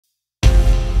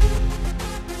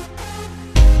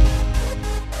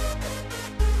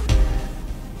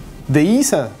The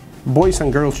ISSA Boys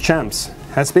and Girls Champs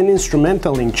has been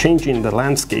instrumental in changing the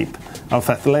landscape of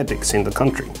athletics in the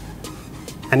country.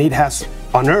 And it has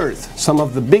unearthed some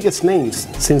of the biggest names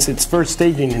since its first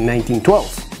staging in 1912.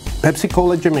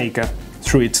 Pepsi-Cola Jamaica,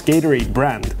 through its Gatorade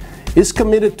brand, is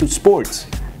committed to sports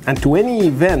and to any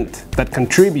event that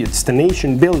contributes to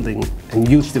nation building and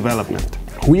youth development.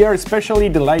 We are especially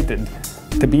delighted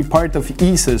to be part of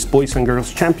ISSA's Boys and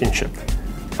Girls Championship,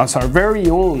 as our very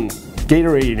own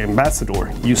Gatorade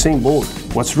ambassador, Usain Bolt,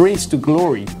 was raised to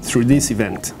glory through this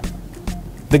event.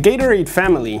 The Gatorade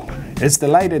family is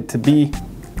delighted to be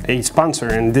a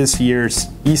sponsor in this year's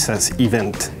ISSA's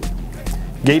event.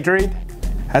 Gatorade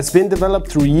has been developed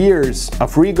through years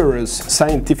of rigorous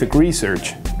scientific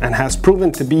research and has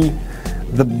proven to be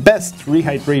the best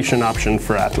rehydration option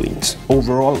for athletes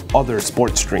over all other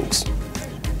sports drinks.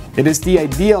 It is the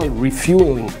ideal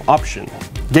refueling option.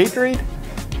 Gatorade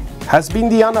has been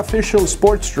the unofficial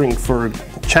sports drink for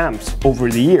champs over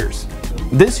the years.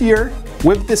 This year,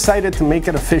 we've decided to make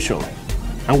it official,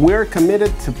 and we're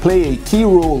committed to play a key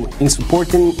role in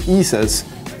supporting ISSA's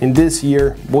in this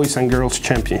year's Boys and Girls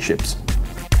Championships.